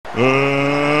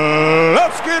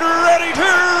Let's get ready to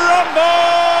rumble!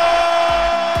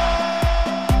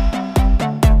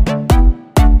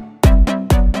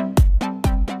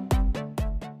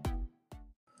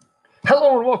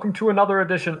 Hello and welcome to another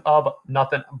edition of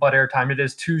Nothing But Airtime. It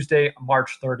is Tuesday,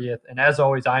 March 30th, and as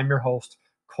always, I'm your host,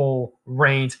 Cole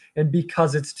Rains. And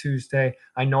because it's Tuesday,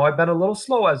 I know I've been a little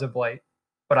slow as of late,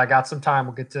 but I got some time.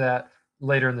 We'll get to that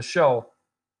later in the show.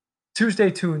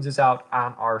 Tuesday Tunes is out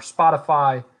on our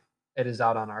Spotify. It is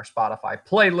out on our Spotify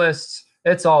playlists.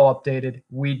 It's all updated.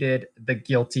 We did the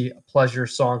Guilty Pleasure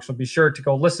song, so be sure to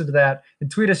go listen to that and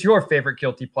tweet us your favorite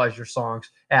Guilty Pleasure songs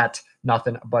at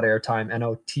Nothing But Airtime,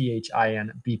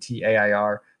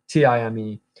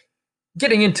 NOTHINBTAIRTIME.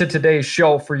 Getting into today's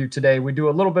show for you today, we do a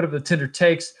little bit of the Tinder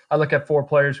takes. I look at 4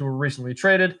 players who were recently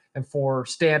traded and 4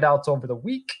 standouts over the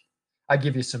week. I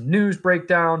give you some news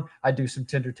breakdown. I do some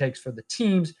Tinder takes for the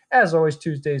teams. As always,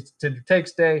 Tuesday's Tinder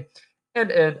takes day.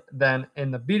 And then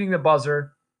in the Beating the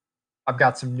Buzzer, I've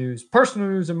got some news, personal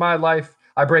news in my life.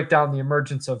 I break down the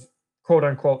emergence of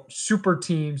quote-unquote super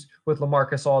teams with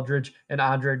LaMarcus Aldridge and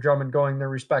Andre Drummond going their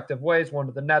respective ways, one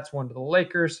to the Nets, one to the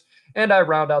Lakers. And I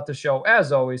round out the show,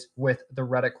 as always, with the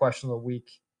Reddit question of the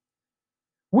week.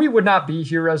 We would not be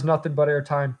here as Nothing But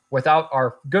Airtime without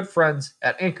our good friends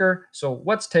at Anchor, so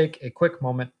let's take a quick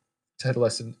moment to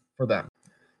listen for them.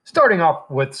 Starting off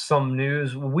with some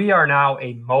news, we are now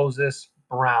a Moses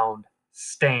Brown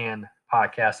stan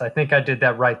podcast. I think I did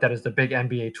that right. That is the big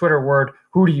NBA Twitter word.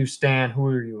 Who do you stan? Who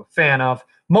are you a fan of?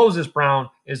 Moses Brown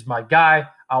is my guy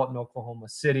out in Oklahoma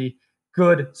City.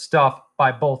 Good stuff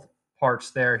by both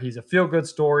parts there. He's a feel-good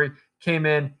story. Came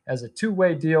in as a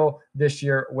two-way deal this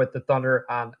year with the Thunder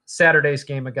on Saturday's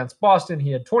game against Boston. He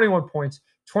had 21 points,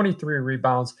 23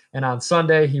 rebounds, and on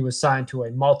Sunday, he was signed to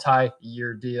a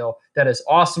multi-year deal. That is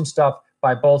awesome stuff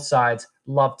by both sides.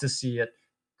 Love to see it.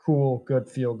 Cool, good,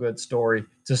 feel-good story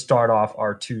to start off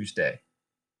our Tuesday.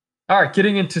 All right,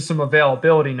 getting into some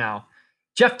availability now.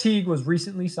 Jeff Teague was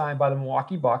recently signed by the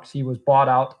Milwaukee Bucks. He was bought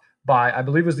out by, I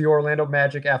believe it was the Orlando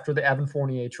Magic after the Evan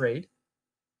Fournier trade.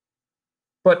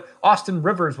 But Austin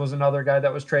Rivers was another guy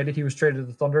that was traded. He was traded to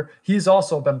the Thunder. He's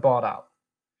also been bought out.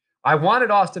 I wanted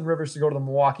Austin Rivers to go to the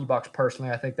Milwaukee Bucks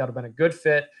personally. I think that would have been a good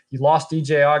fit. He lost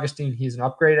DJ Augustine. He's an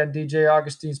upgrade on DJ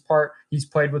Augustine's part. He's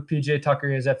played with PJ Tucker.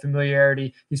 He has that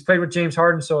familiarity. He's played with James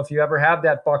Harden. So if you ever have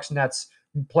that Bucks-Nets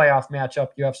playoff matchup,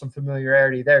 you have some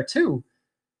familiarity there too.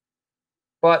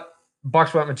 But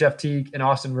Bucks went with Jeff Teague, and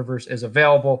Austin Rivers is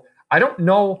available. I don't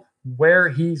know where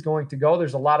he's going to go.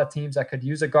 There's a lot of teams that could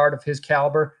use a guard of his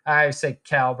caliber. I say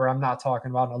caliber. I'm not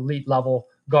talking about an elite level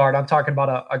guard. I'm talking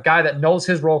about a guy that knows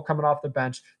his role coming off the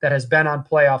bench, that has been on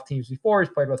playoff teams before.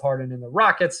 He's played with Harden in the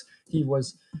Rockets. He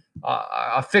was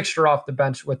a fixture off the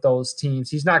bench with those teams.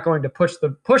 He's not going to push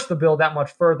the bill that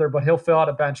much further, but he'll fill out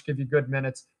a bench, give you good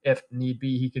minutes if need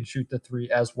be. He can shoot the three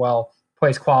as well.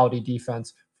 Plays quality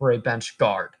defense for a bench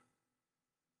guard.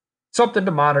 Something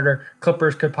to monitor.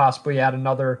 Clippers could possibly add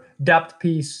another depth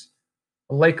piece.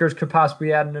 The Lakers could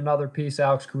possibly add another piece.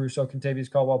 Alex Caruso, Kentavious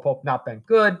Caldwell-Pope, not been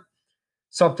good.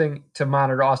 Something to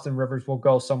monitor. Austin Rivers will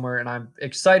go somewhere, and I'm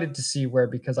excited to see where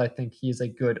because I think he is a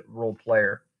good role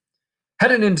player.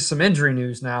 Heading into some injury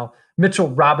news now. Mitchell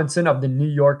Robinson of the New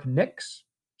York Knicks.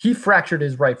 He fractured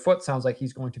his right foot. Sounds like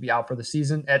he's going to be out for the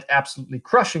season. An absolutely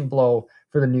crushing blow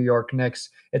for the New York Knicks.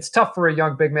 It's tough for a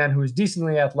young big man who is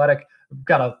decently athletic,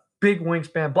 got a big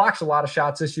wingspan, blocks a lot of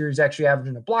shots this year. He's actually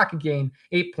averaging a block a game,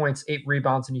 8 points, 8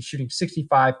 rebounds, and he's shooting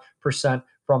 65%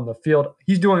 from the field.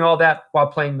 He's doing all that while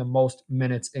playing the most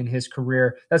minutes in his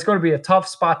career. That's going to be a tough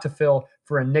spot to fill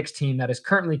for a Knicks team that is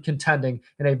currently contending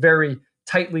in a very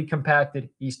tightly compacted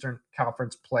Eastern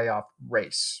Conference playoff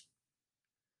race.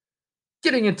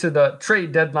 Getting into the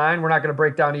trade deadline, we're not going to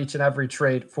break down each and every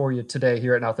trade for you today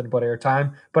here at Nothing But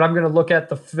Airtime, but I'm going to look at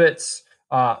the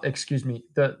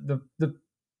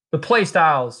the play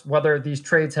styles, whether these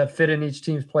trades have fit in each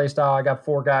team's play style. I got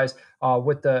 4 guys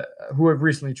who have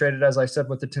recently traded, as I said,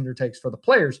 with the Tinder takes for the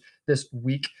players this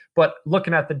week. But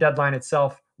looking at the deadline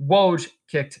itself, Woj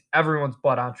kicked everyone's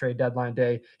butt on trade deadline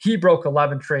day. He broke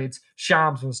 11 trades.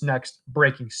 Shams was next,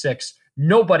 breaking 6.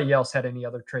 Nobody else had any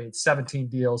other trades, 17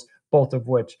 deals, both of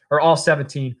which, or all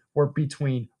 17, were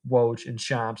between Woj and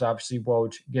Shams. Obviously,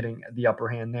 Woj getting the upper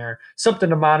hand there. Something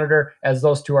to monitor, as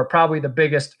those two are probably the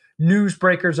biggest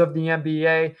newsbreakers of the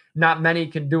NBA. Not many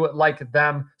can do it like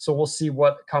them, so we'll see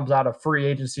what comes out of free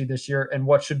agency this year and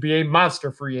what should be a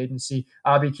monster free agency.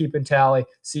 I'll be keeping tally,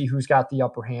 see who's got the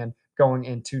upper hand going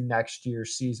into next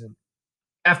year's season.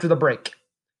 After the break,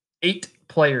 8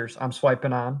 players I'm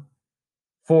swiping on.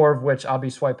 4 of which I'll be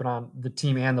swiping on the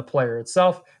team and the player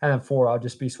itself, and then 4 I'll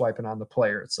just be swiping on the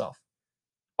player itself.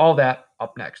 All that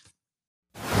up next.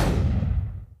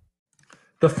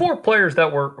 The 4 players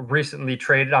that were recently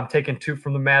traded, I'm taking 2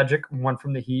 from the Magic, 1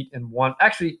 from the Heat, and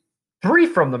 3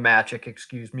 from the Magic,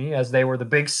 excuse me, as they were the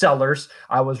big sellers.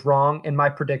 I was wrong in my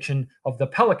prediction of the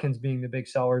Pelicans being the big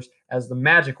sellers, as the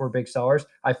Magic were big sellers.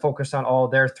 I focused on all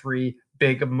their 3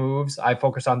 big moves. I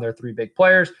focus on their 3 big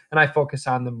players, and I focus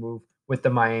on the move with the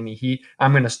Miami Heat.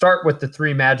 I'm going to start with the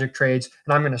 3 Magic trades,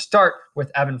 and I'm going to start with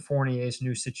Evan Fournier's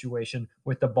new situation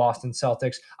with the Boston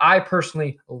Celtics. I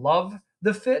personally love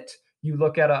the fit. You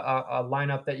look at a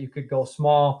lineup that you could go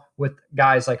small with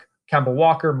guys like Kemba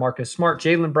Walker, Marcus Smart,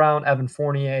 Jaylen Brown, Evan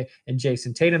Fournier, and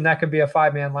Jason Tatum. That could be a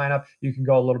 5-man lineup. You can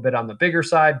go a little bit on the bigger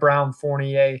side, Brown,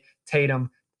 Fournier,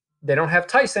 Tatum. They don't have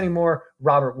Tice anymore.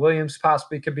 Robert Williams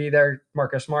possibly could be there,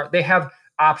 Marcus Smart. They have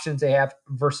options. They have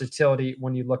versatility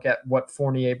when you look at what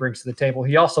Fournier brings to the table.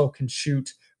 He also can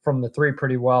shoot from the 3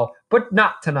 pretty well, but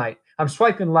not tonight. I'm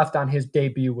swiping left on his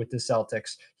debut with the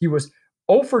Celtics. He was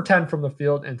 0 for 10 from the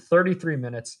field in 33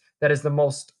 minutes. That is the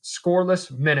most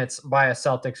scoreless minutes by a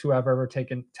Celtics who have ever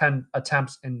taken 10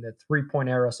 attempts in the 3-point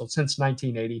era, so since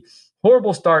 1980.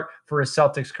 Horrible start for his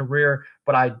Celtics career,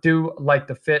 but I do like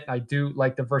the fit. I do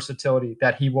like the versatility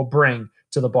that he will bring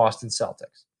to the Boston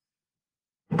Celtics.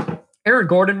 Aaron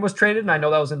Gordon was traded, and I know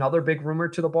that was another big rumor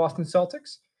to the Boston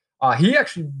Celtics. He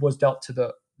actually was dealt to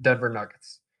the Denver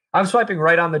Nuggets. I'm swiping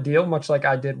right on the deal, much like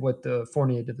I did with the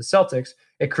Fournier to the Celtics.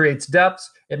 It creates depth.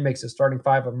 It makes a starting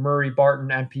 5 of Murray, Barton,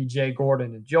 MPJ,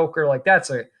 Gordon, and Joker. Like, that's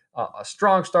a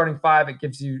strong starting 5. It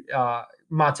gives you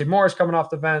Monte Morris coming off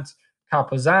the bench,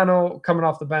 Campazano coming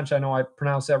off the bench. I know I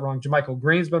pronounced that wrong. JaMychal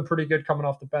Green's been pretty good coming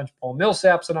off the bench. Paul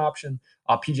Millsap's an option.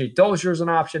 PJ Dozier's an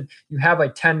option. You have a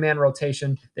 10-man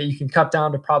rotation that you can cut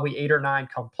down to probably 8 or 9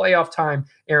 come playoff time.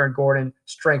 Aaron Gordon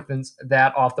strengthens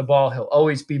that off the ball. He'll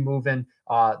always be moving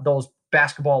those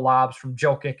basketball lobs from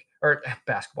Jokic, or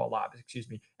basketball lobs, excuse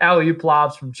me. Alley-oop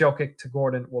lobs from Jokic to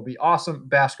Gordon will be awesome.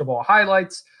 Basketball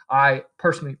highlights. I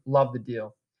personally love the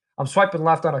deal. I'm swiping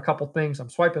left on a couple things. I'm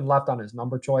swiping left on his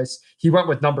number choice. He went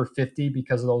with number 50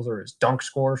 because those are his dunk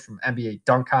scores from NBA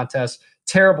dunk contests.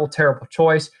 Terrible, terrible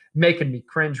choice. Making me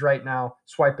cringe right now.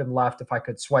 Swiping left. If I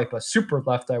could swipe a super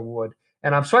left, I would.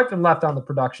 And I'm swiping left on the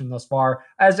production thus far.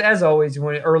 As always,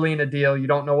 when early in a deal, you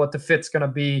don't know what the fit's going to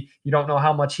be. You don't know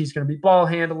how much he's going to be ball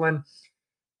handling.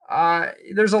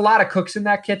 There's a lot of cooks in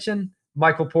that kitchen.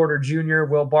 Michael Porter Jr.,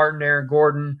 Will Barton, Aaron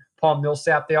Gordon, Paul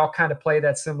Millsap, they all kind of play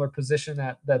that similar position,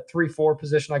 that 3-4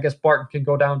 position. I guess Barton can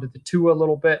go down to the 2 a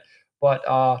little bit, but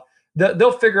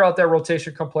they'll figure out that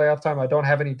rotation come playoff time. I don't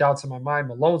have any doubts in my mind.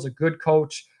 Malone's a good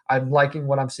coach. I'm liking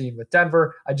what I'm seeing with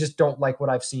Denver. I just don't like what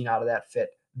I've seen out of that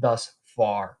fit thus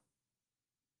far.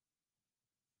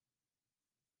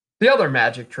 The other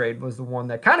Magic trade was the one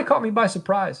that kind of caught me by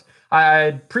surprise. I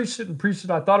had preached it.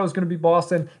 I thought it was going to be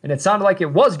Boston, and it sounded like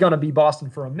it was going to be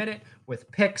Boston for a minute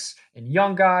with picks and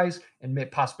young guys and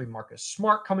possibly Marcus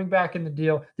Smart coming back in the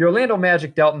deal. The Orlando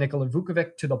Magic dealt Nikola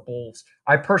Vucevic to the Bulls.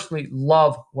 I personally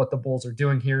love what the Bulls are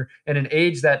doing here in an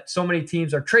age that so many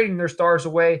teams are trading their stars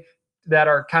away that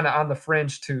are kind of on the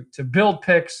fringe to build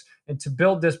picks and to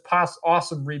build this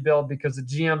awesome rebuild because the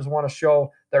GMs want to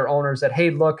show their owners that, hey,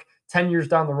 look, 10 years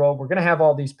down the road, we're going to have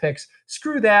all these picks.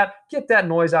 Screw that. Get that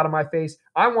noise out of my face.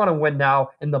 I want to win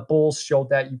now, and the Bulls showed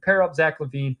that. You pair up Zach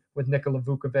LaVine with Nikola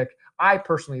Vucevic. I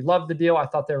personally loved the deal. I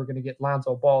thought they were going to get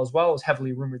Lonzo Ball as well. It was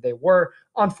heavily rumored they were.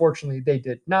 Unfortunately, they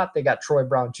did not. They got Troy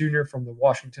Brown Jr. from the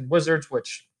Washington Wizards,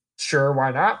 which, sure,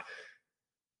 why not?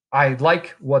 I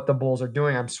like what the Bulls are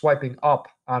doing. I'm swiping up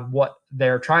on what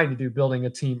they're trying to do, building a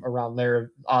team around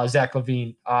their Zach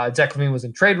LaVine. Zach LaVine was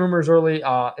in trade rumors early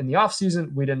in the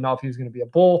offseason. We didn't know if he was going to be a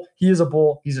Bull. He is a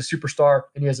Bull. He's a superstar,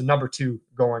 and he has a number 2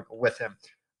 going with him.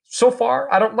 So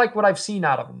far, I don't like what I've seen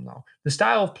out of him, though. The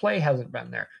style of play hasn't been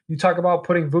there. You talk about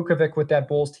putting Vucevic with that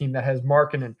Bulls team that has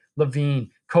Markkanen, LaVine,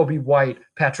 Kobe White,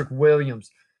 Patrick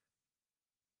Williams.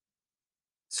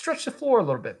 Stretch the floor a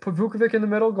little bit. Put Vucevic in the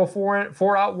middle. Go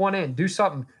 4 out, 1 in. Do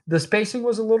something. The spacing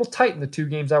was a little tight in the 2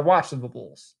 games I watched of the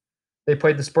Bulls. They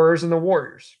played the Spurs and the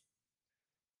Warriors.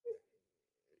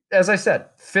 As I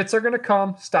said, fits are going to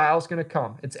come. Style's going to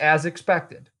come. It's as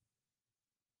expected.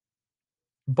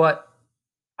 But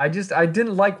I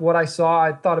didn't like what I saw.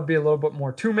 I thought it'd be a little bit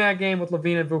more 2-man game with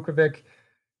LaVine and Vucevic.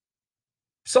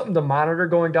 Something to monitor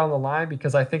going down the line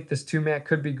because I think this 2-man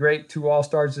could be great. 2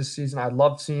 All-Stars this season. I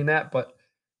loved seeing that, but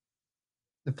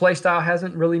the play style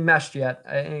hasn't really meshed yet.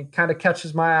 It kind of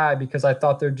catches my eye because I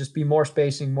thought there'd just be more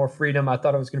spacing, more freedom. I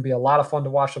thought it was going to be a lot of fun to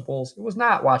watch the Bulls. It was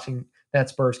not watching that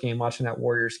Spurs game, watching that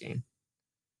Warriors game.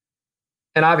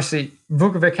 And obviously,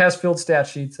 Vucevic has filled stat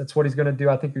sheets. That's what he's going to do.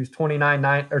 I think he was 21,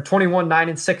 9,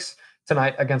 and 6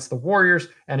 tonight against the Warriors,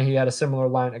 and he had a similar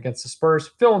line against the Spurs.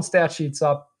 Filling stat sheets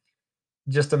up,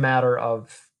 just a matter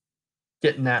of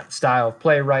getting that style of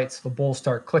play right so the Bulls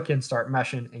start clicking, start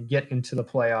meshing, and get into the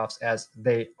playoffs as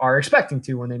they are expecting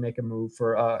to when they make a move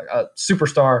for a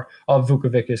superstar of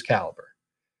Vukovic's caliber.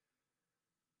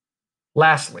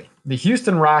 Lastly, the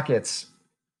Houston Rockets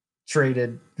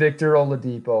traded Victor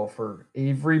Oladipo for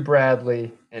Avery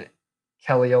Bradley and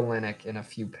Kelly Olynyk in a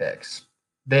few picks.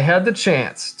 They had the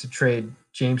chance to trade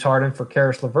James Harden for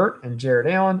Karis LeVert and Jared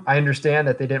Allen. I understand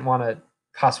that they didn't want to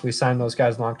possibly sign those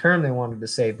guys long term. They wanted to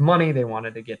save money. They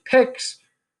wanted to get picks.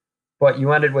 But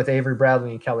you ended with Avery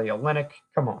Bradley and Kelly Olynyk.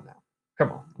 Come on now.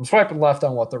 Come on. I'm swiping left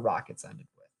on what the Rockets ended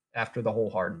with after the whole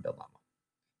Harden dilemma.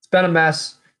 It's been a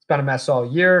mess. It's been a mess all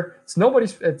year. It's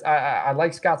nobody's. I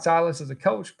like Scott Silas as a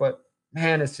coach, but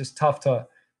man, it's just tough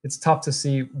to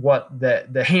see what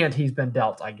the hand he's been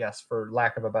dealt, I guess, for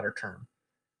lack of a better term.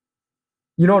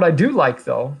 You know what I do like,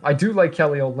 though? I do like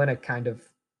Kelly Olynyk kind of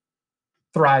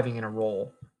thriving in a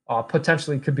role.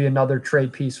 Potentially could be another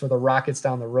trade piece for the Rockets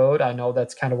down the road. I know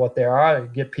that's kind of what they are.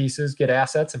 Get pieces, get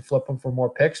assets, and flip them for more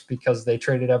picks because they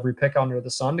traded every pick under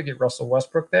the sun to get Russell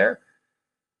Westbrook there.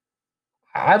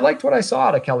 I liked what I saw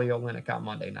out of Kelly Olynyk on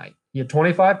Monday night. He had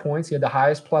 25 points. He had the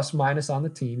highest plus minus on the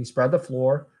team. He spread the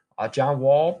floor. John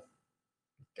Wall,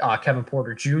 Kevin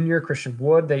Porter Jr., Christian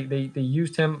Wood, they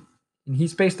used him, and he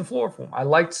spaced the floor for him. I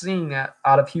liked seeing that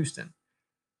out of Houston.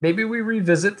 Maybe we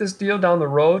revisit this deal down the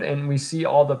road and we see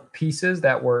all the pieces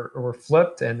that were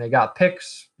flipped and they got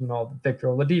picks, the Victor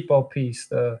Oladipo piece,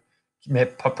 the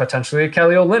potentially a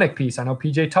Kelly Olynyk piece. I know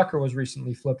PJ Tucker was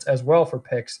recently flipped as well for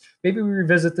picks. Maybe we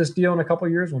revisit this deal in a couple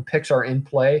of years when picks are in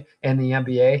play in the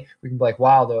NBA. We can be like,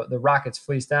 wow, the Rockets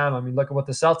fleeced them. I mean, look at what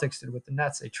the Celtics did with the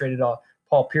Nets. They traded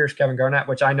Paul Pierce, Kevin Garnett,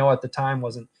 which I know at the time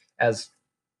wasn't as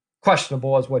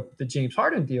questionable as what the James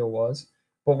Harden deal was.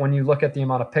 But when you look at the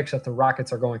amount of picks that the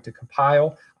Rockets are going to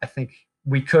compile, I think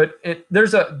we could.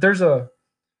 There's a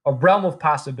realm of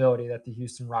possibility that the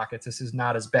Houston Rockets, this is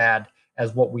not as bad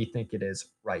as what we think it is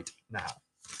right now.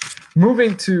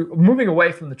 Moving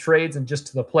away from the trades and just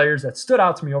to the players that stood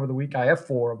out to me over the week, I have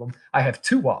 4 of them. I have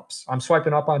 2 ups. I'm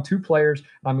swiping up on 2 players, and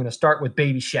I'm going to start with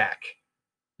Baby Shaq.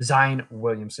 Zion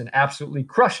Williamson, absolutely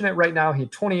crushing it right now. He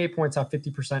had 28 points on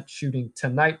 50% shooting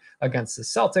tonight against the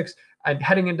Celtics. And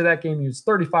heading into that game, he was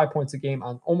 35 points a game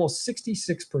on almost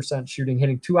 66% shooting,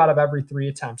 hitting 2 out of every 3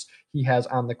 attempts he has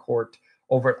on the court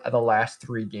over the last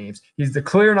 3 games. He's the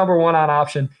clear number 1 on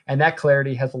option, and that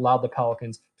clarity has allowed the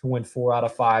Pelicans to win 4 out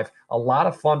of 5. A lot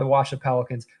of fun to watch the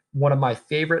Pelicans. One of my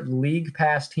favorite league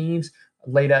pass teams.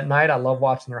 Late at night, I love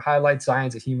watching their highlights.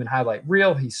 Zion's a human highlight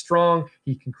reel. He's strong.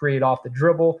 He can create off the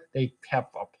dribble. They have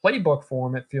a playbook for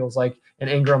him, it feels like, and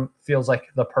Ingram feels like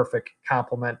the perfect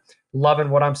complement.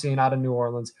 Loving what I'm seeing out of New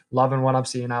Orleans. Loving what I'm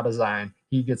seeing out of Zion.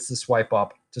 He gets the swipe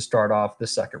up to start off the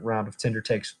second round of Tinder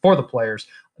takes for the players.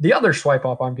 The other swipe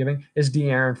up I'm giving is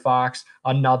De'Aaron Fox,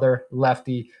 another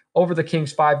lefty. Over the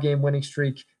Kings' 5-game winning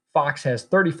streak, Fox has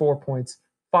 34 points,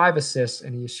 5 assists,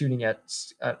 and he is shooting at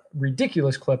a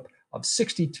ridiculous clip of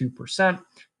 62%.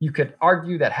 You could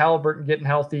argue that Halliburton getting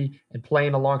healthy and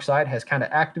playing alongside has kind of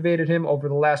activated him over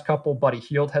the last couple. Buddy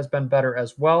Hield has been better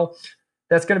as well.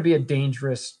 That's going to be a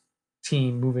dangerous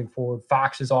team moving forward.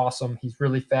 Fox is awesome. He's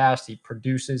really fast. He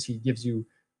produces. He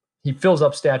fills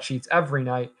up stat sheets every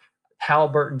night.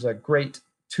 Halliburton's a great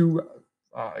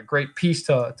piece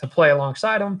to play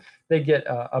alongside him. They get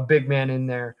a big man in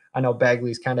there. I know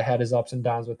Bagley's kind of had his ups and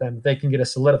downs with them. If they can get a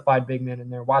solidified big man in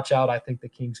there, watch out. I think the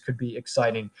Kings could be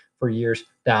exciting for years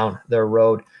down their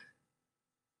road.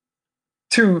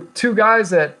 Two guys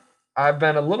that I've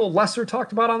been a little lesser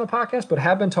talked about on the podcast, but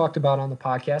have been talked about on the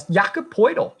podcast. Jakob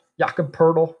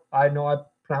Poeltl. I know I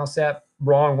pronounced that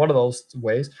wrong one of those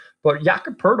ways, but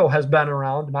Jakob Poeltl has been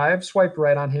around, and I have swiped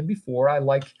right on him before. I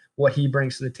like what he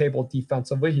brings to the table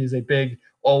defensively. He's a big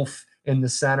oaf in the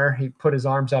center. He put his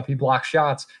arms up. He blocks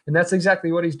shots, and that's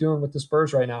exactly what he's doing with the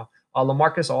Spurs right now.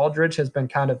 LaMarcus Aldridge has been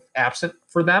kind of absent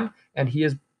for them, and he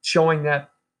is showing that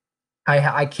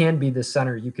I can be the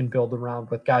center you can build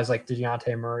around with guys like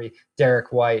DeJounte Murray,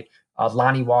 Derek White,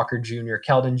 Lonnie Walker Jr.,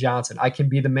 Keldon Johnson. I can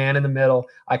be the man in the middle.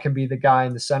 I can be the guy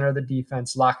in the center of the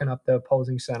defense, locking up the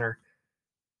opposing center.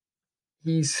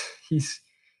 And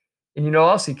you know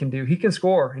what else he can do? He can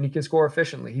score, and he can score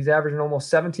efficiently. He's averaging almost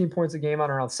 17 points a game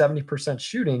on around 70%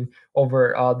 shooting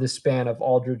over this span of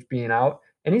Aldridge being out.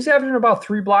 And he's averaging about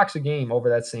 3 blocks a game over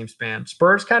that same span.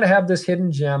 Spurs kind of have this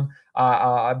hidden gem.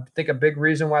 I think a big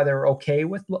reason why they were okay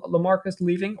with LaMarcus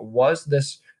leaving was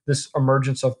this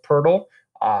emergence of Poeltl.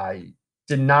 I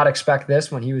did not expect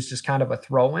this when he was just kind of a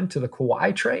throw-in to the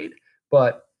Kawhi trade.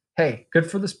 But hey, good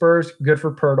for the Spurs, good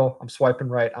for Pirtle. I'm swiping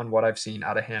right on what I've seen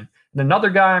out of him. And another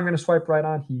guy I'm going to swipe right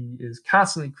on, he is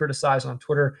constantly criticized on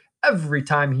Twitter every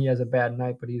time he has a bad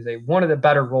night, but he's one of the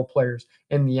better role players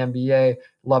in the NBA.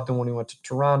 Loved him when he went to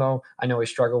Toronto. I know he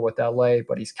struggled with LA,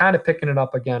 but he's kind of picking it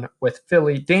up again with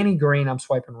Philly. Danny Green, I'm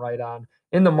swiping right on.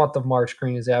 In the month of March,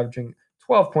 Green is averaging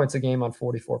 12 points a game on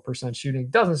 44% shooting.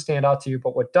 Doesn't stand out to you,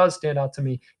 but what does stand out to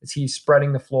me is he's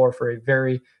spreading the floor for a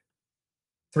very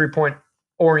three-point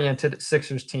oriented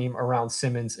Sixers team around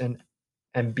Simmons and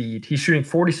Embiid. He's shooting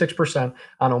 46%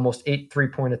 on almost 8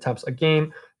 3-point attempts a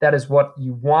game. That is what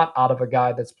you want out of a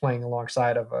guy that's playing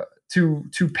alongside of two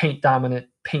paint dominant,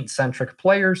 paint centric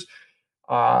players.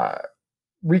 Uh,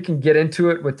 we can get into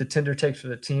it with the Tinder takes for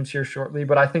the teams here shortly,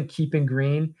 but I think keeping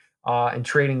Green and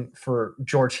trading for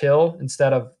George Hill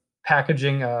instead of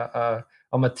packaging a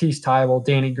Matisse Thybulle,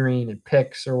 Danny Green, and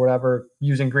picks or whatever,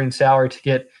 using Green's salary to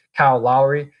get Kyle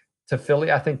Lowry to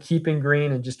Philly. I think keeping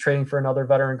Green and just trading for another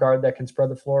veteran guard that can spread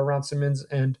the floor around Simmons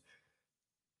and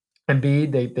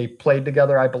Embiid. They played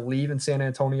together, I believe, in San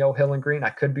Antonio, Hill and Green.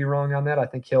 I could be wrong on that. I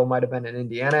think Hill might have been in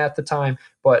Indiana at the time,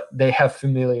 but they have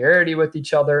familiarity with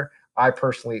each other. I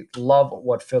personally love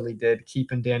what Philly did,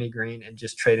 keeping Danny Green and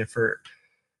just trading for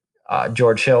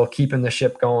George Hill, keeping the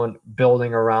ship going,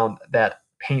 building around that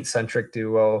paint-centric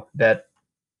duo, that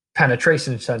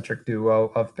penetration-centric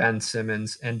duo of Ben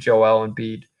Simmons and Joel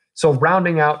Embiid. So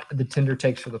rounding out the Tinder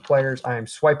takes for the players, I am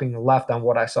swiping left on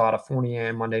what I saw at 4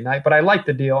 a.m. Monday night, but I like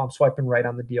the deal. I'm swiping right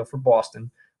on the deal for Boston.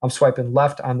 I'm swiping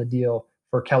left on the deal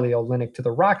for Kelly Olynyk to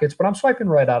the Rockets, but I'm swiping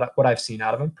right out of what I've seen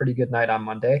out of him. Pretty good night on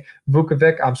Monday.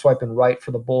 Vukovic, I'm swiping right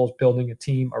for the Bulls, building a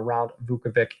team around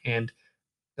Vukovic and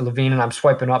Levine, and I'm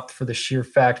swiping up for the sheer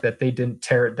fact that they didn't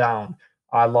tear it down.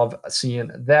 I love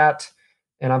seeing that.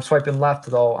 And I'm swiping left,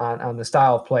 though, on the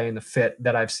style of play and the fit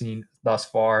that I've seen thus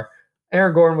far.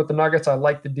 Aaron Gordon with the Nuggets, I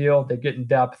like the deal. They're getting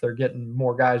depth. They're getting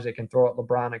more guys they can throw at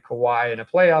LeBron and Kawhi in a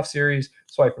playoff series.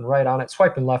 Swiping right on it.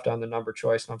 Swiping left on the number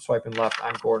choice, and I'm swiping left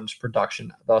on Gordon's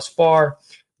production thus far.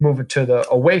 Moving to the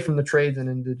away from the trades and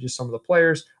into just some of the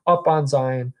players. Up on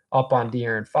Zion, up on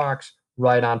De'Aaron Fox,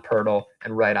 right on Pirtle,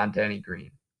 and right on Danny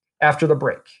Green. After the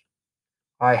break,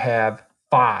 I have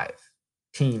 5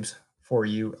 teams for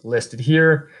you listed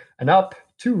here, an up,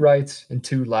 2 rights, and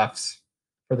 2 lefts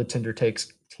for the Tinder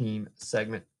Takes team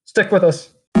segment. Stick with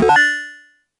us.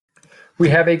 We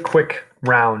have a quick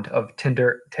round of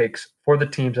Tinder Takes for the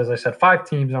teams. As I said, 5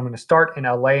 teams. I'm going to start in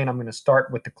LA, and I'm going to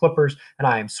start with the Clippers, and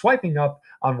I am swiping up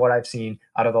on what I've seen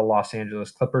out of the Los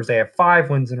Angeles Clippers. They have 5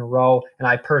 wins in a row, and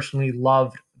I personally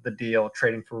loved the deal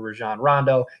trading for Rajon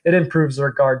Rondo. It improves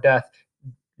their guard depth.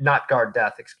 Guard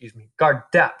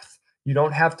depth. You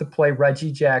don't have to play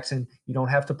Reggie Jackson. You don't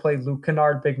have to play Luke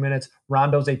Kennard big minutes.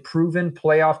 Rondo's a proven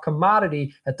playoff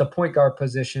commodity at the point guard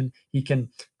position. He can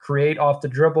create off the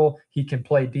dribble. He can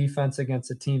play defense against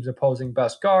the team's opposing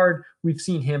best guard. We've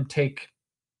seen him take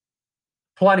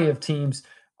plenty of teams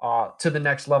to the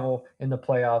next level in the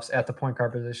playoffs at the point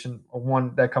guard position.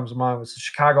 One that comes to mind was the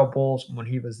Chicago Bulls when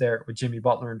he was there with Jimmy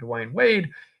Butler and Dwayne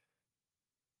Wade.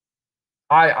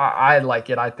 I like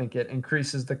it. I think it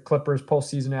increases the Clippers'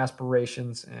 postseason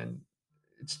aspirations, and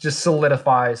it just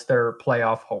solidifies their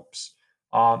playoff hopes.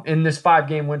 In this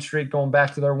 5-game win streak, going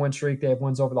back to their win streak, they have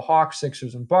wins over the Hawks,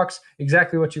 Sixers, and Bucks.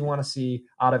 Exactly what you want to see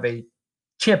out of a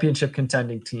championship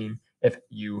contending team, if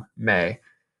you may.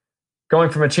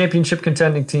 Going from a championship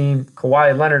contending team,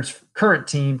 Kawhi Leonard's current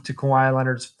team, to Kawhi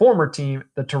Leonard's former team,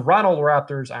 the Toronto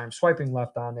Raptors, I am swiping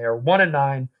left on. They are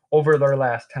 1-9 over their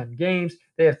last 10 games.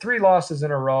 They have 3 losses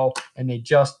in a row, and they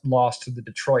just lost to the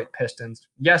Detroit Pistons.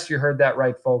 Yes, you heard that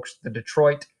right, folks. The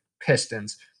Detroit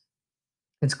Pistons.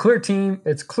 It's clear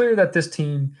that this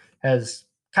team has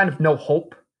kind of no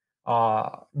hope,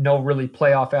 no really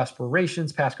playoff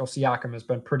aspirations. Pascal Siakam has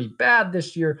been pretty bad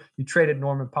this year. You traded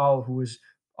Norman Powell, who was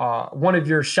one of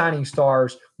your shining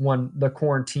stars when the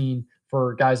quarantine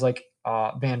for guys like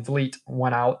Van Vliet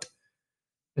went out,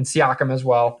 and Siakam as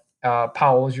well.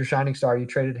 Powell was your shining star. You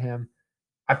traded him.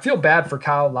 I feel bad for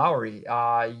Kyle Lowry.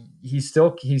 He's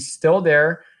still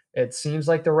there. It seems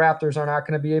like the Raptors are not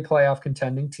going to be a playoff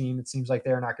contending team. It seems like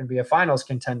they're not going to be a finals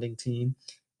contending team,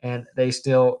 and they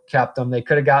still kept him. They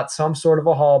could have got some sort of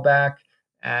a haul back.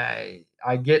 I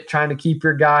get trying to keep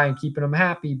your guy and keeping him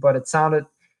happy, but it sounded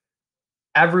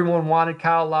everyone wanted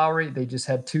Kyle Lowry. They just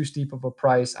had too steep of a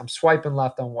price. I'm swiping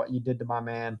left on what you did to my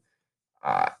man.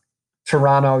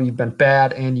 Toronto, you've been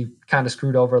bad, and you kind of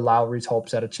screwed over Lowry's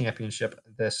hopes at a championship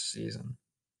this season.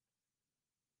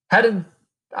 I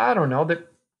don't know. The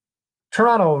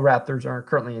Toronto Raptors are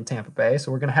currently in Tampa Bay,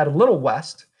 so we're going to head a little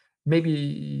west.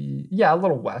 Maybe, a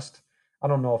little west. I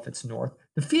don't know if it's north.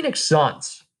 The Phoenix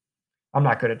Suns. I'm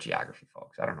not good at geography,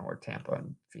 folks. I don't know where Tampa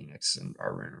and Phoenix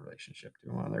are in a relationship to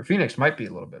one another. Phoenix might be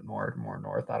a little bit more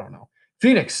north. I don't know.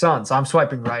 Phoenix Suns. I'm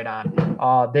swiping right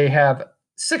on. They have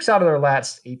 6 out of their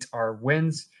last 8 are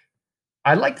wins.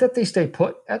 I like that they stay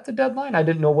put at the deadline. I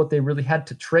didn't know what they really had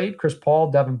to trade. Chris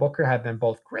Paul, Devin Booker have been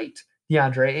both great.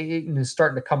 DeAndre Ayton is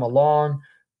starting to come along.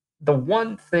 The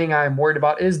one thing I'm worried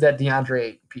about is that DeAndre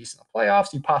Ayton piece in the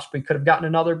playoffs. You possibly could have gotten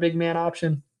another big man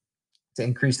option to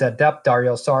increase that depth.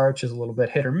 Dario Saric is a little bit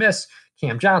hit or miss.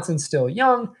 Cam Johnson's still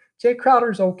young. Jay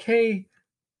Crowder's okay.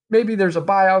 Maybe there's a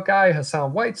buyout guy.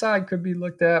 Hassan Whiteside could be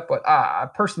looked at, but I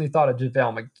personally thought a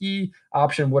JaVale McGee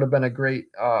option would have been a great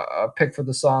pick for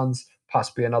the Suns,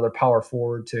 possibly another power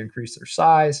forward to increase their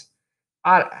size.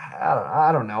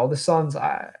 I don't know. The Suns,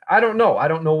 I don't know. I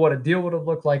don't know what a deal would have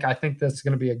looked like. I think that's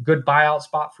going to be a good buyout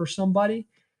spot for somebody.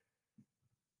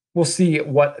 We'll see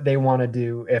what they want to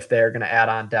do if they're going to add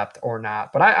on depth or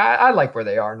not. But I like where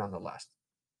they are nonetheless.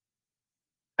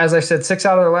 As I said, 6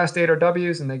 out of their last 8 are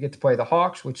W's, and they get to play the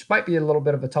Hawks, which might be a little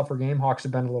bit of a tougher game. Hawks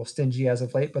have been a little stingy as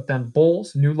of late. But then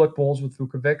Bulls, new look Bulls with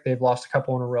Vukovic. They've lost a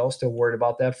couple in a row. Still worried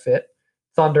about that fit.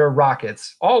 Thunder,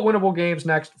 Rockets. All winnable games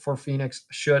next for Phoenix.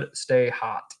 Should stay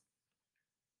hot.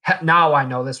 Now I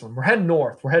know this one. We're heading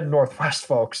north. We're heading northwest,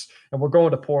 folks, and we're going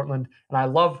to Portland. And I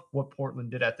love what Portland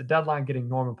did at the deadline, getting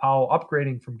Norman Powell,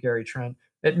 upgrading from Gary Trent.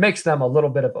 It makes them a little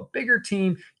bit of a bigger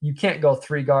team. You can't go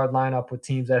 3-guard lineup with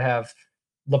teams that have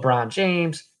LeBron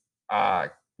James,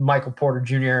 Michael Porter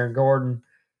Jr., Aaron Gordon.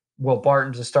 Will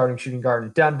Barton's a starting shooting guard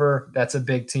in Denver. That's a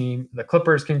big team. The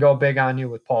Clippers can go big on you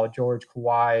with Paul George,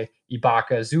 Kawhi,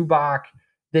 Ibaka, Zubac.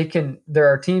 There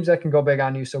are teams that can go big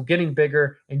on you. So getting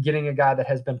bigger and getting a guy that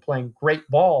has been playing great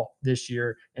ball this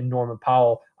year in Norman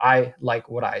Powell, I like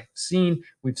what I've seen.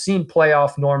 We've seen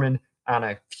playoff Norman on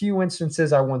a few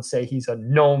instances. I wouldn't say he's a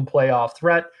known playoff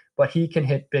threat, but he can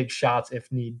hit big shots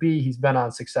if need be. He's been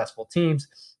on successful teams.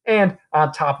 And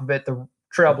on top of it, the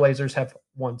Trailblazers have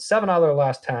won 7 out of their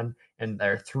last 10, and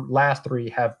their last 3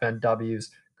 have been W's.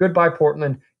 Goodbye,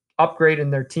 Portland.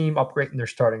 Upgrading their team, upgrading their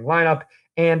starting lineup,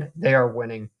 and they are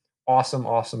winning. Awesome,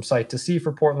 awesome sight to see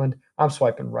for Portland. I'm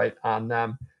swiping right on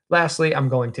them. Lastly, I'm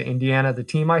going to Indiana, the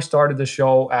team I started the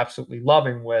show absolutely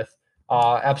loving with.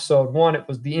 Episode 1, it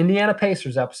was the Indiana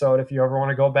Pacers episode. If you ever want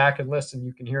to go back and listen,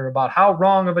 you can hear about how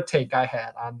wrong of a take I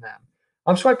had on them.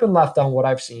 I'm swiping left on what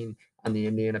I've seen on the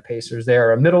Indiana Pacers. They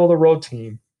are a middle-of-the-road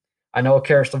team. I know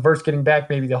Karis LeVert's getting back.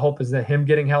 Maybe the hope is that him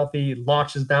getting healthy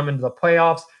launches them into the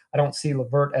playoffs. I don't see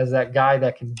LeVert as that guy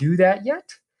that can do that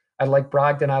yet. I like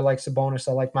Brogdon. I like Sabonis.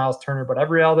 I like Miles Turner. But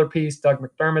every other piece, Doug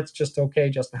McDermott's just okay.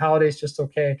 Justin Holiday's just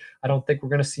okay. I don't think we're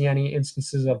going to see any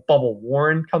instances of Bubble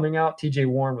Warren coming out. TJ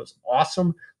Warren was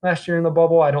awesome last year in the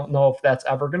bubble. I don't know if that's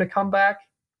ever going to come back.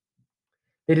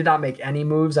 They did not make any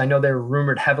moves. I know they were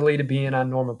rumored heavily to be in on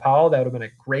Norman Powell. That would have been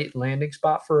a great landing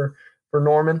spot for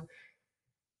Norman.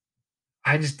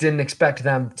 I just didn't expect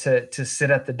them to sit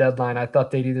at the deadline. I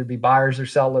thought they'd either be buyers or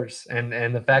sellers.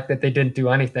 And the fact that they didn't do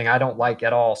anything, I don't like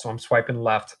at all. So I'm swiping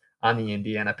left on the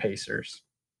Indiana Pacers.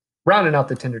 Rounding out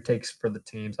the Tinder takes for the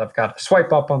teams, I've got a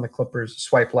swipe up on the Clippers, a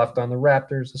swipe left on the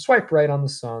Raptors, a swipe right on the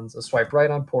Suns, a swipe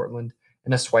right on Portland,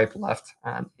 and a swipe left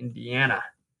on Indiana.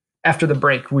 After the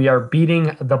break, we are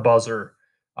beating the buzzer.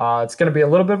 It's going to be a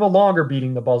little bit of a longer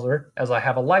beating the buzzer as I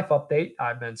have a life update.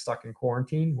 I've been stuck in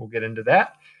quarantine. We'll get into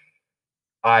that.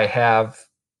 I have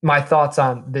my thoughts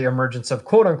on the emergence of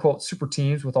quote-unquote super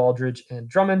teams with Aldridge and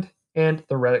Drummond and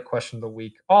the Reddit question of the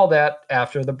week. All that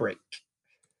after the break.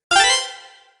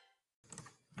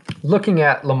 Looking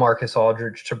at LaMarcus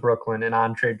Aldridge to Brooklyn and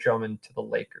Andre Drummond to the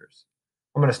Lakers.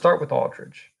 I'm going to start with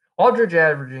Aldridge. Aldridge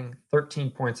averaging 13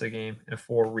 points a game and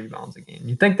 4 rebounds a game.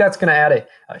 You think that's going to add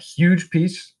a huge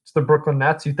piece to the Brooklyn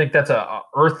Nets? You think that's a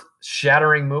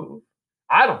earth-shattering move?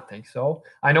 I don't think so.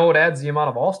 I know it adds the amount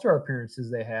of all-star appearances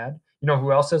they had. You know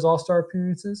who else has all-star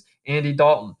appearances? Andy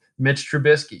Dalton, Mitch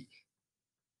Trubisky.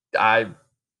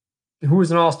 Who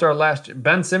was an all-star last year?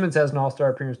 Ben Simmons has an all-star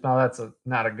appearance. Now that's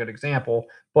not a good example,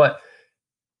 but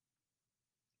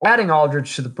adding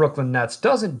Aldridge to the Brooklyn Nets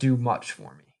doesn't do much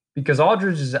for me because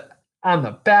Aldridge is on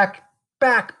the back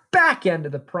end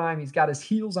of the prime. He's got his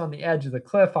heels on the edge of the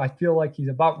cliff. I feel like he's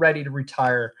about ready to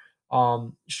retire.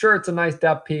 Sure, it's a nice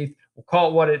depth piece. We'll call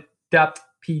it what it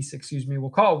We'll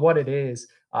call it what it is.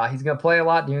 He's going to play a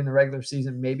lot during the regular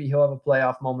season. Maybe he'll have a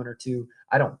playoff moment or two.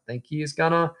 I don't think he is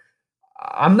gonna.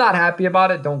 I'm not happy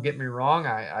about it. Don't get me wrong.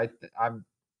 I'm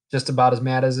just about as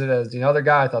mad as the other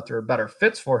guy. I thought there were better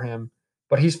fits for him,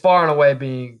 but he's far and away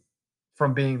being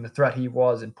the threat he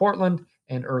was in Portland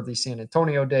and early San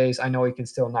Antonio days. I know he can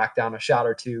still knock down a shot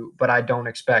or two, but I don't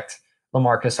expect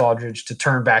LaMarcus Aldridge to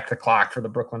turn back the clock for the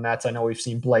Brooklyn Nets. I know we've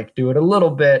seen Blake do it a little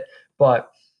bit,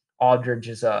 but Aldridge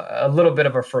is a little bit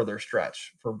of a further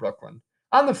stretch for Brooklyn.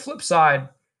 On the flip side,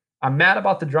 I'm mad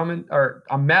about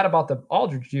the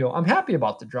Aldridge deal. I'm happy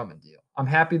about the Drummond deal. I'm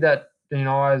happy that,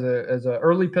 as a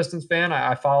early Pistons fan,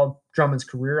 I followed Drummond's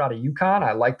career out of UConn.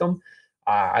 I liked him.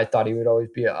 I thought he would always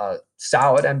be a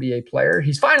solid NBA player.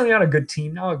 He's finally on a good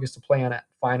team now. He gets to play on a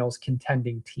finals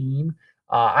contending team.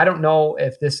 I don't know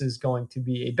if this is going to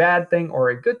be a bad thing or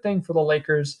a good thing for the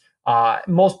Lakers.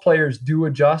 Most players do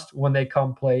adjust when they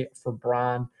come play for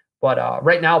Bron, but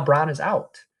right now Bron is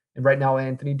out, and right now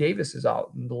Anthony Davis is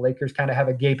out, and the Lakers kind of have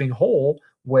a gaping hole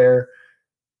where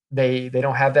they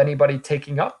don't have anybody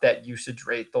taking up that usage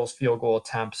rate, those field goal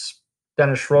attempts.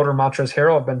 Dennis Schroeder, Montrezl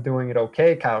Harrell have been doing it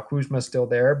okay. Kyle Kuzma's still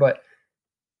there, but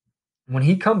when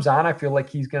he comes on, I feel like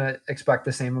he's going to expect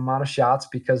the same amount of shots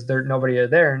because there's nobody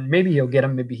there, and maybe he'll get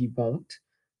them, maybe he won't.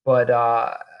 But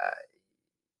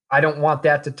I don't want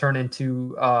that to turn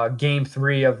into game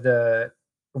 3 of the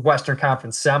Western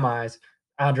Conference semis.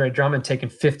 Andre Drummond taking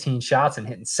 15 shots and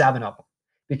hitting 7 of them,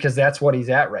 because that's what he's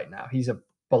at right now. He's a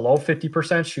below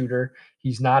 50% shooter.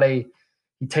 He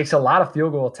takes a lot of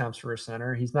field goal attempts for a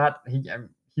center. He's an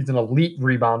elite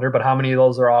rebounder, but how many of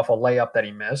those are off a layup that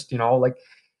he missed?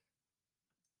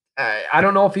 I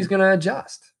don't know if he's going to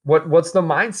adjust. What's the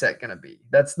mindset going to be?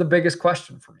 That's the biggest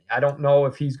question for me. I don't know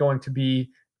if he's going to be,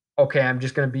 okay, I'm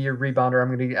just going to be your rebounder. I'm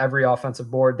going to get every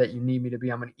offensive board that you need me to be.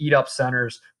 I'm going to eat up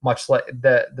centers, much like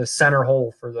the center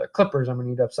hole for the Clippers. I'm going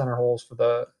to eat up center holes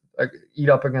for eat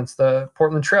up against the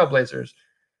Portland Trailblazers.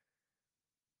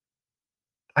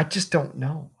 I just don't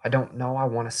know. I don't know. I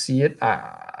want to see it.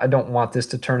 I don't want this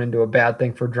to turn into a bad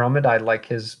thing for Drummond. I like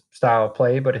his style of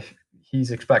play, but if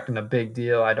he's expecting a big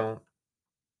deal, I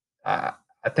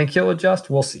think he'll adjust.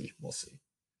 We'll see.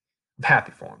 I'm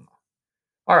happy for him,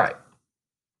 though. All right.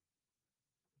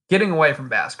 Getting away from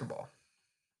basketball.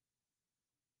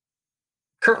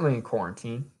 Currently in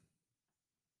quarantine.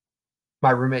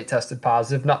 My roommate tested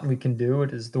positive. Nothing we can do.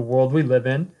 It is the world we live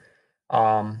in.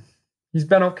 He's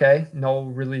been okay. No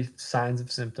really signs of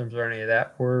symptoms or any of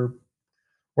that. We're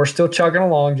still chugging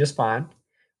along just fine.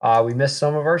 We missed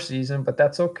some of our season, but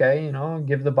that's okay.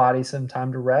 Give the body some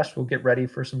time to rest. We'll get ready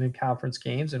for some in-conference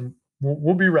games, and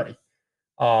we'll be ready.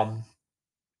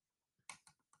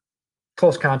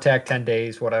 Close contact, 10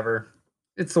 days, whatever.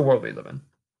 It's the world we live in.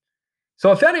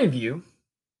 So if any of you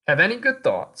have any good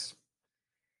thoughts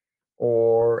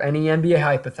or any NBA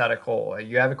hypothetical,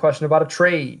 you have a question about a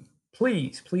trade,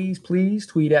 please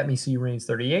tweet at me,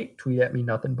 crains38, tweet at me,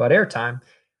 nothing but airtime.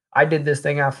 I did this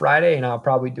thing on Friday, and I'll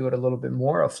probably do it a little bit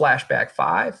more, a flashback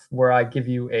 5, where I give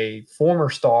you a former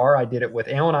star. I did it with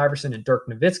Allen Iverson and Dirk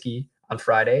Nowitzki on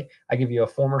Friday. I give you a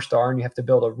former star, and you have to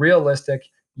build a realistic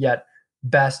yet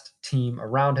best team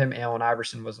around him. Allen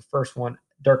Iverson was the first one.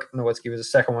 Dirk Nowitzki was the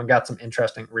second one. Got some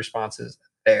interesting responses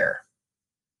there.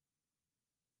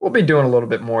 We'll be doing a little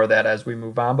bit more of that as we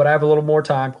move on, but I have a little more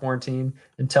time, quarantine,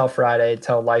 until Friday,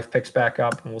 until life picks back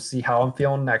up, and we'll see how I'm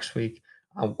feeling next week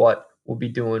on what we'll be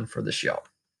doing for the show.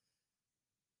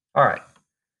 All right.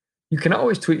 You can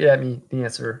always tweet at me the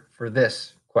answer for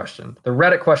this question, the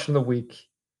Reddit question of the week,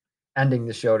 ending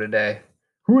the show today.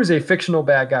 Who is a fictional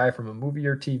bad guy from a movie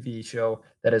or TV show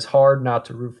that is hard not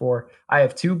to root for? I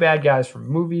have 2 bad guys from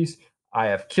movies. I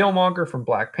have Killmonger from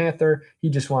Black Panther. He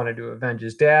just wanted to avenge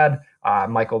his dad.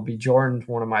 Michael B. Jordan's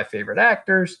one of my favorite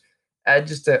actors.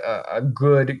 Just a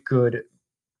good,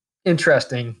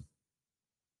 interesting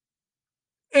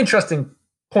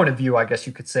point of view, I guess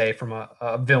you could say, from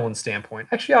a villain standpoint.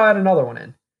 Actually, I'll add another one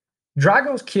in.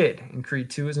 Drago's kid in Creed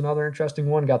 2 is another interesting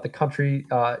one. Got the country,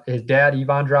 his dad,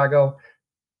 Ivan Drago,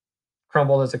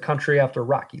 crumbled as a country after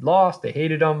Rocky lost. They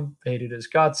hated him. They hated his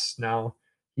guts. Now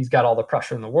he's got all the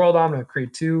pressure in the world on him in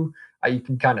Creed 2. You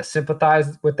can kind of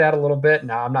sympathize with that a little bit.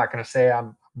 Now, I'm not going to say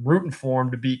I'm rooting for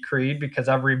him to beat Creed, because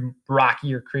every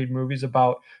Rocky or Creed movie is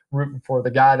about rooting for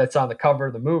the guy that's on the cover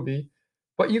of the movie.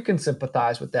 But you can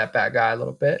sympathize with that bad guy a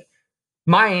little bit.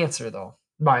 My answer, though,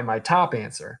 my top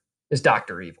answer is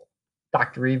Dr. Evil.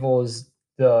 Dr. Evil is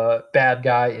the bad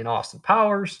guy in Austin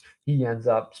Powers. He ends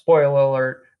up, spoiler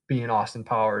alert, being Austin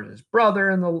Powers'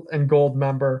 brother in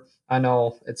Goldmember. I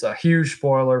know it's a huge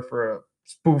spoiler for a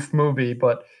spoof movie,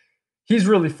 but he's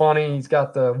really funny. He's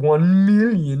got the $1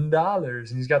 million, and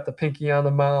he's got the pinky on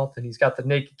the mouth, and he's got the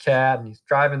naked cat, and he's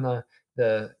driving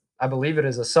the I believe it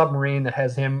is a submarine that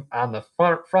has him on the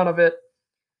front of it.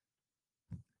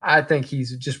 I think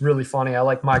he's just really funny. I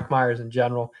like Mike Myers in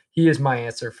general. He is my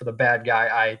answer for the bad guy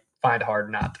I find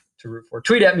hard not to root for.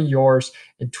 Tweet at me yours,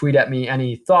 and tweet at me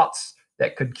any thoughts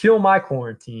that could kill my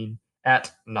quarantine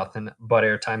at nothing but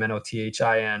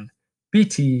airtime,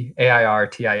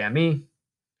 NOTHINBTAIRTIME.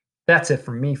 That's it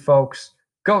from me, folks.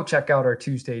 Go check out our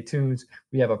Tuesday tunes.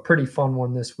 We have a pretty fun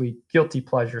one this week. Guilty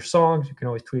pleasure songs. You can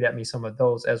always tweet at me some of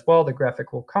those as well. The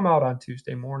graphic will come out on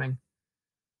Tuesday morning.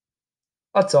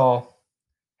 That's all.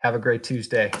 Have a great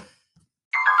Tuesday.